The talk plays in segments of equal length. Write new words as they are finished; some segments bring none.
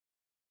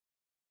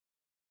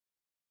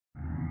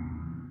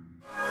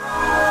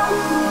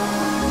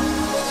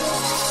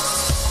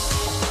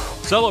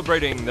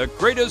Celebrating the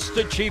greatest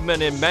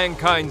achievement in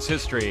mankind's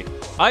history,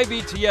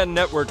 IVTN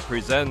Network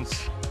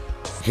presents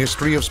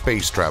History of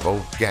Space Travel,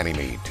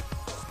 Ganymede.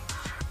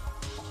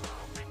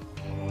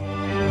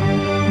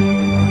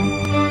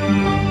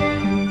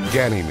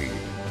 Ganymede,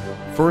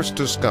 first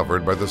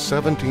discovered by the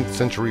 17th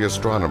century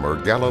astronomer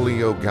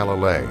Galileo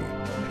Galilei.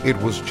 It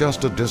was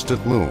just a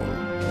distant moon,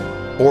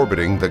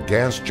 orbiting the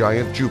gas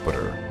giant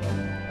Jupiter,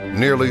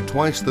 nearly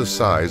twice the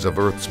size of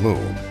Earth's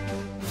moon.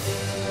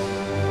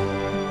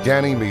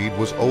 Ganymede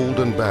was old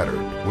and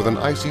battered, with an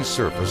icy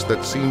surface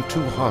that seemed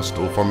too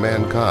hostile for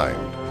mankind.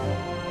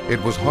 It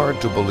was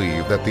hard to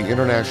believe that the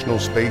International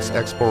Space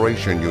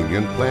Exploration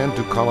Union planned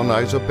to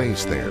colonize a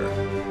base there.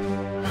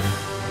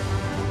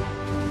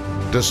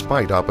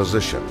 Despite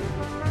opposition,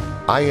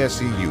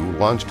 ISEU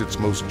launched its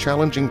most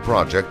challenging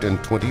project in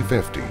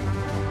 2050,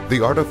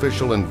 the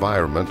Artificial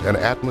Environment and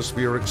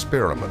Atmosphere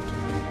Experiment,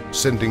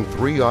 sending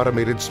 3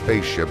 automated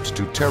spaceships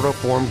to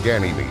terraform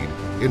Ganymede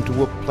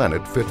into a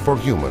planet fit for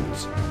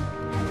humans.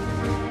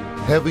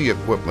 Heavy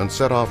equipment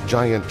set off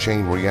giant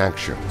chain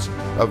reactions,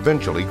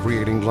 eventually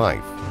creating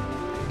life.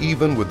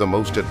 Even with the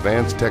most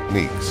advanced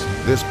techniques,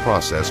 this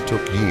process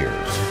took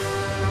years.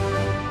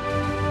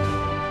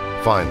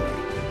 Finally,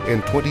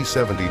 in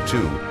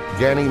 2072,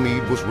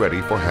 Ganymede was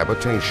ready for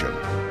habitation.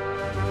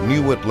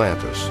 New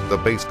Atlantis, the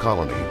base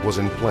colony, was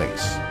in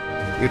place.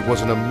 It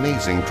was an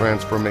amazing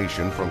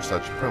transformation from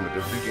such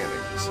primitive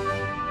beginnings.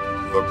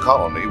 The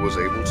colony was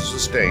able to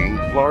sustain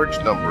large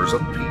numbers of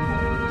people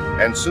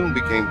and soon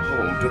became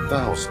home to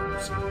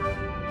thousands.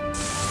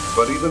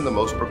 But even the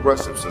most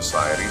progressive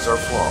societies are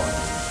flawed.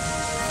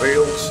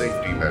 Failed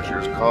safety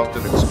measures caused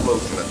an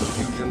explosion at the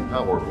fusion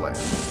power plant,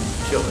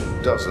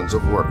 killing dozens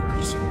of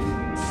workers.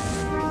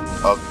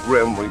 A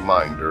grim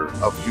reminder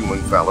of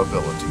human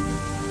fallibility,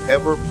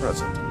 ever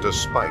present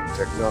despite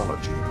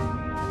technology.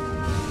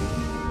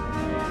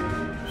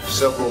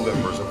 Several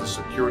members of the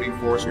security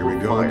force were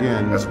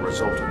fired as a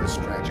result of this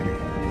tragedy.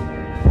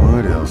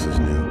 What else is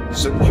new?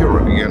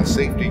 Security and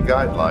safety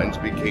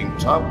guidelines became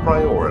top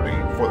priority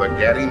for the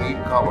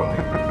Ganymede colony.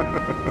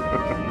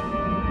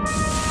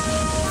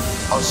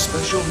 A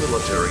special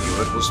military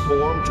unit was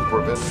formed to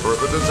prevent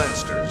further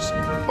disasters,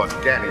 but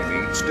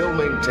Ganymede still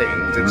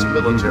maintains its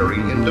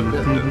military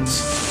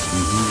independence.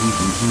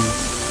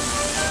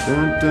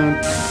 Dun, dun,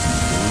 dun, dun,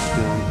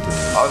 dun.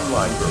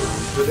 Unlike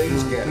Earth,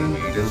 today's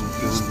Ganymede is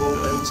peaceful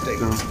and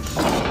stable.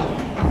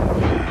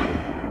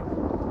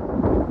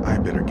 I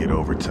better get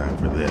overtime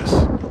for this.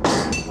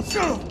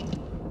 Oh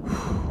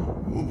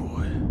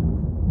boy.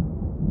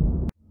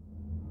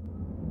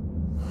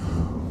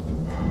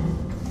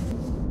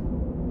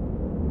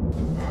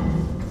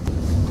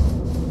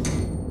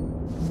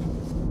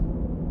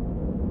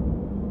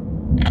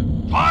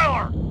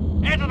 Tyler!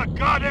 Answer the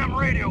goddamn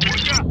radio,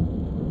 would ya?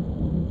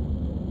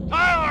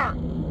 Tyler!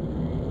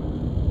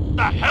 What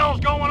the hell's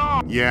going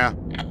on? Yeah?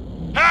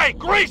 Hey,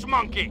 grease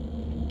monkey!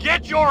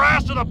 Get your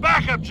ass to the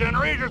backup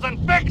generators and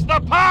fix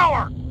the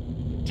power!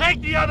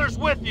 Take the others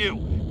with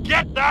you!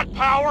 Get that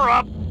power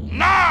up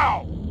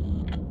now!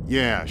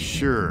 Yeah,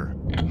 sure.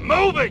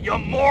 Move it, you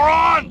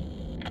moron!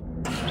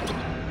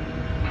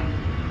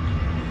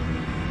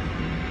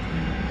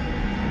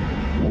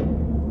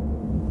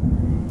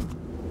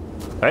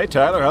 Hey,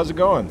 Tyler, how's it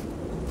going?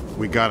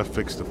 We gotta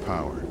fix the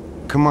power.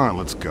 Come on,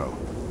 let's go.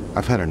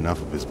 I've had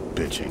enough of his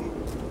bitching.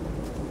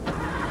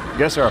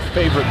 Guess our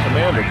favorite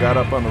commander got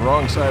up on the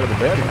wrong side of the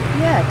bed.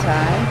 Yeah,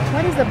 Ty.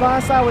 Why does the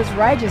boss always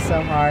ride you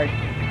so hard?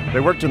 They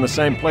worked in the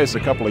same place a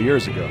couple of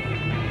years ago.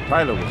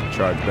 Tyler was in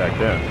charge back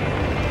then.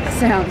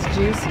 Sounds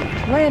juicy.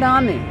 Lay it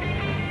on me.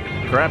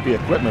 Crappy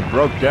equipment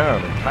broke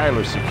down and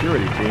Tyler's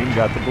security team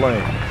got the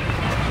blame.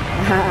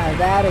 Ah,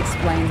 that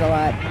explains a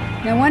lot.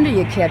 No wonder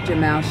you kept your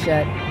mouth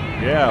shut.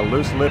 Yeah,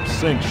 loose lips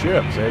sink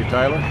ships, eh,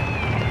 Tyler?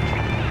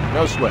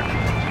 No sweat.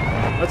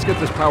 Let's get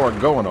this power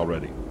going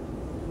already.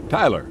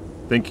 Tyler,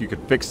 think you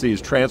could fix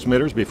these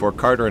transmitters before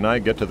Carter and I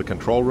get to the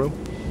control room?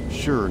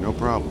 Sure, no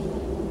problem.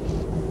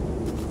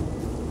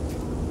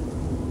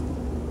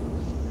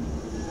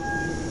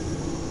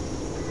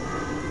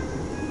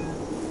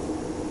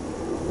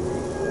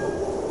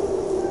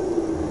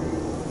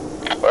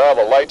 Well,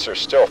 the lights are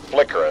still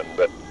flickering,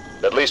 but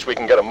at least we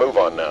can get a move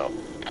on now.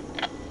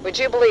 Would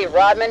you believe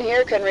Rodman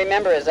here couldn't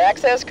remember his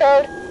access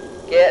code?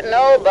 Getting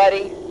old,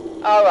 buddy.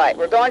 All right,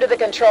 we're going to the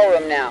control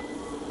room now.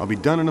 I'll be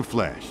done in a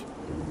flash.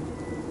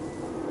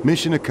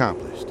 Mission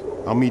accomplished.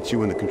 I'll meet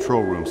you in the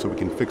control room so we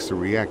can fix the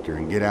reactor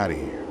and get out of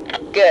here.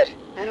 Good.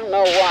 I don't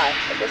know why,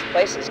 but this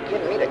place is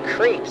giving me the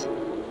creeps.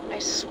 I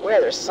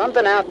swear there's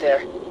something out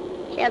there.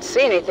 Can't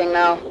see anything,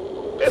 though.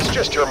 It's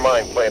just your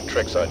mind playing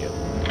tricks on you.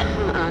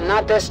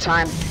 Not this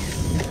time.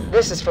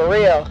 This is for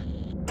real.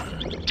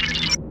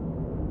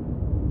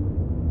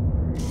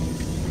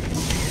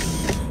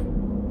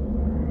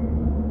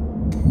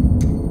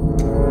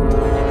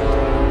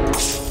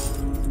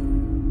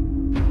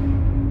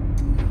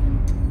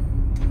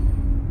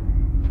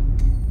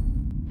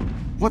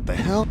 What the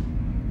hell?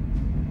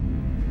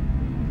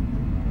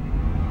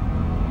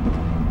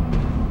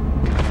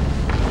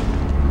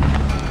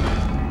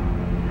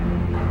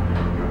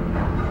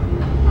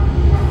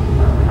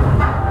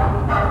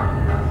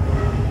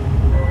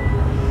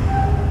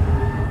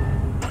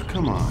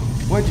 Come on,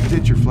 why'd you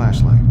ditch your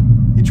flashlight?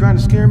 You trying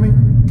to scare me?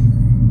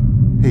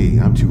 Hey,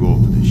 I'm too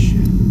old for this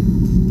shit.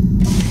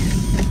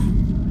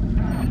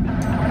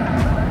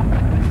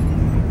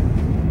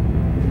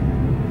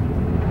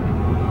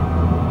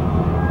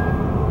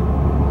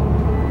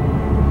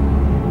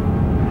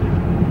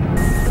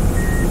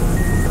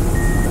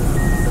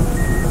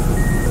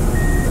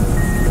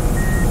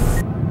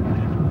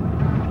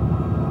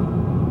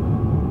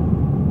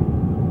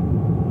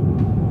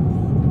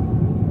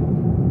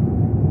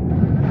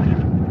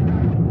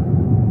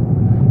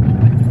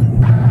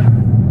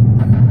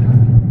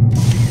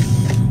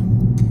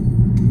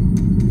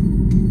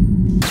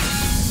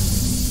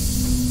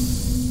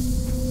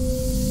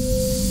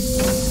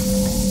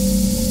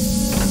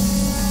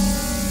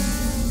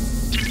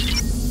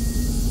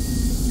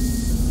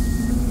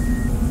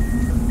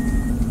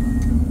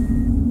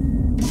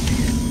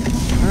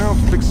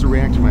 The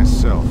reactor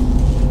myself.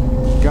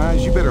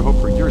 Guys, you better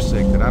hope for your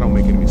sake that I don't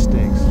make any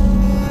mistakes.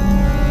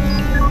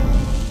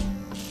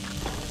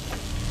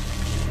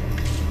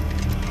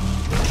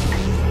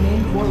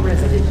 Main core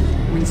resident.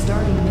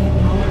 Restarting main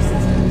power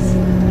systems.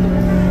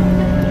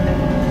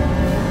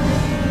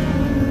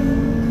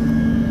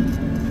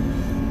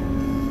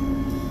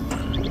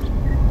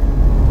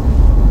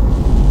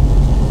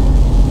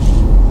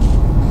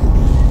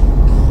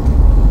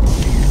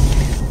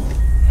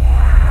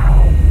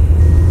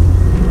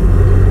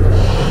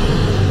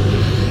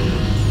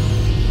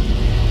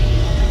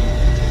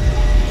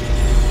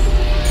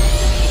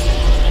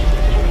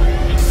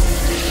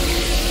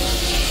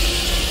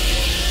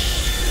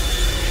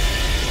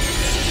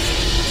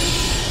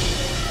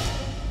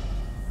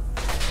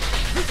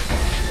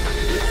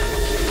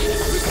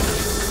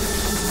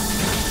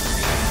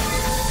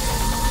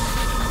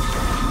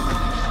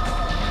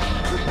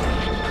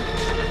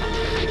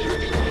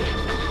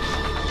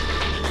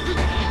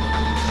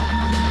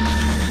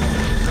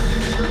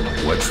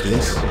 What's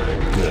this?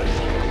 Good.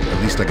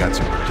 At least I got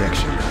some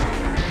protection now.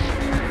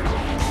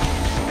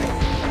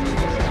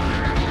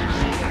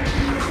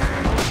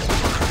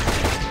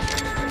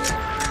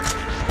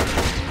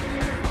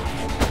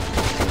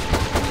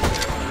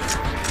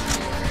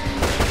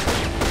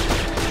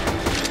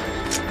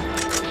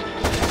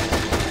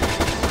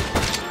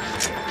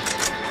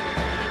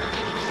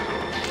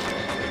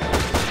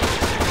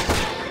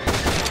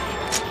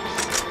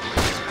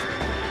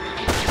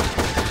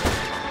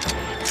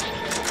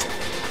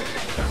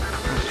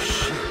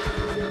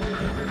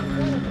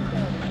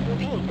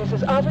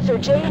 This is Officer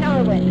Jane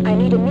Arwen. I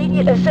need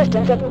immediate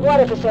assistance at the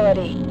water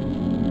facility.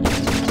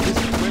 This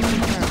is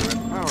Western Tower at the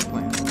power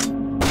plant.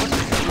 What the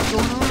hell is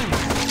going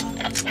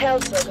on?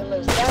 Hell's broken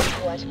loose, that's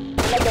what.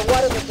 I'm at the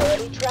water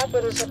facility, trapped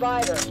with a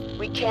survivor.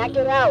 We can't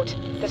get out.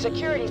 The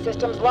security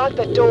systems lock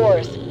the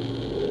doors.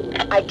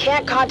 I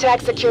can't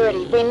contact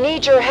security. We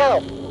need your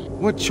help.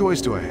 What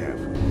choice do I have?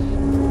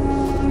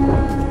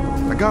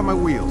 I got my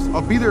wheels.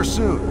 I'll be there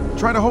soon.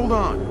 Try to hold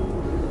on.